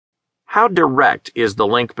How direct is the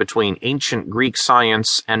link between ancient Greek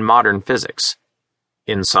science and modern physics?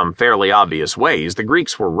 In some fairly obvious ways, the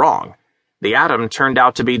Greeks were wrong. The atom turned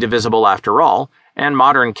out to be divisible after all, and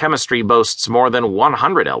modern chemistry boasts more than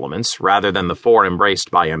 100 elements rather than the 4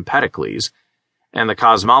 embraced by Empedocles. And the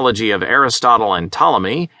cosmology of Aristotle and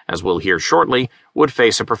Ptolemy, as we'll hear shortly, would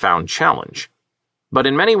face a profound challenge. But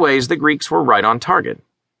in many ways, the Greeks were right on target.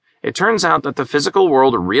 It turns out that the physical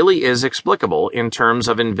world really is explicable in terms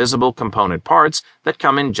of invisible component parts that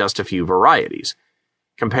come in just a few varieties.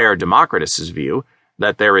 Compare Democritus's view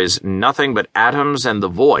that there is nothing but atoms and the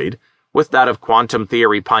void with that of quantum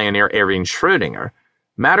theory pioneer Erwin Schrödinger.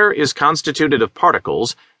 Matter is constituted of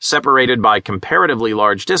particles separated by comparatively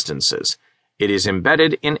large distances. It is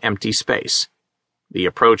embedded in empty space. The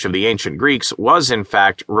approach of the ancient Greeks was, in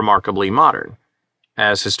fact, remarkably modern.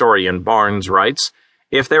 As historian Barnes writes,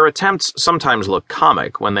 if their attempts sometimes look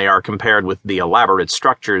comic when they are compared with the elaborate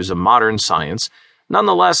structures of modern science,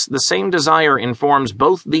 nonetheless the same desire informs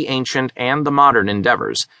both the ancient and the modern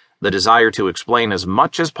endeavors, the desire to explain as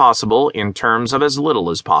much as possible in terms of as little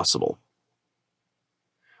as possible.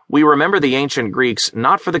 We remember the ancient Greeks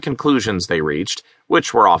not for the conclusions they reached,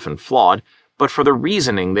 which were often flawed, but for the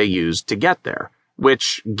reasoning they used to get there,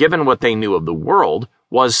 which, given what they knew of the world,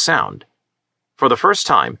 was sound. For the first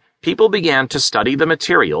time, people began to study the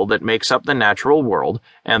material that makes up the natural world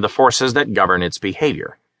and the forces that govern its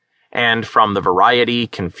behavior. And from the variety,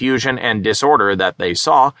 confusion, and disorder that they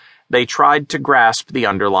saw, they tried to grasp the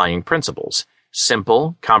underlying principles,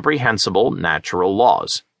 simple, comprehensible, natural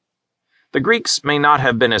laws. The Greeks may not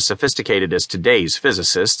have been as sophisticated as today's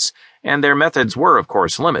physicists, and their methods were, of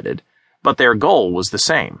course, limited, but their goal was the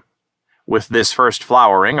same. With this first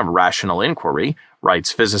flowering of rational inquiry,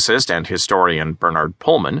 writes physicist and historian Bernard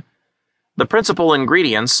Pullman, the principal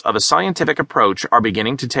ingredients of a scientific approach are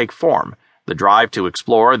beginning to take form: the drive to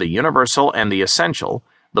explore the universal and the essential,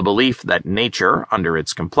 the belief that nature, under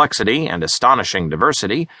its complexity and astonishing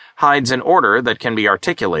diversity, hides an order that can be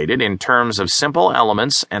articulated in terms of simple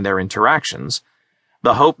elements and their interactions,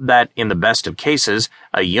 the hope that, in the best of cases,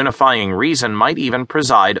 a unifying reason might even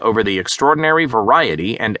preside over the extraordinary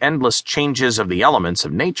variety and endless changes of the elements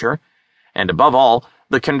of nature, and above all,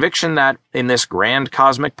 the conviction that, in this grand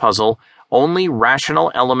cosmic puzzle, only rational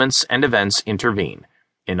elements and events intervene.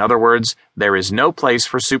 In other words, there is no place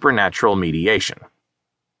for supernatural mediation.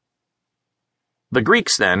 The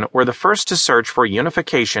Greeks, then, were the first to search for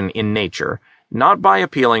unification in nature, not by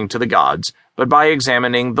appealing to the gods, but by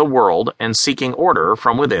examining the world and seeking order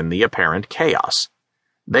from within the apparent chaos.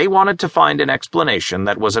 They wanted to find an explanation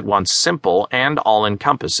that was at once simple and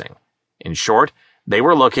all-encompassing. In short, they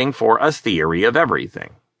were looking for a theory of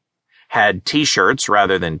everything. Had t-shirts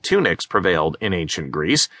rather than tunics prevailed in ancient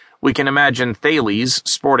Greece, we can imagine Thales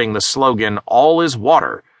sporting the slogan, "All is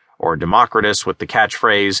water," or Democritus with the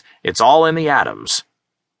catchphrase, "It's all in the atoms."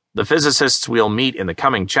 The physicists we'll meet in the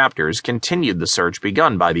coming chapters continued the search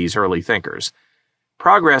begun by these early thinkers.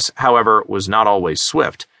 Progress, however, was not always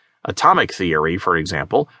swift. Atomic theory, for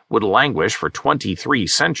example, would languish for 23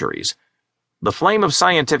 centuries. The flame of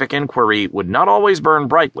scientific inquiry would not always burn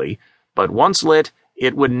brightly, but once lit,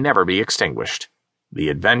 it would never be extinguished. The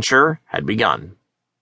adventure had begun.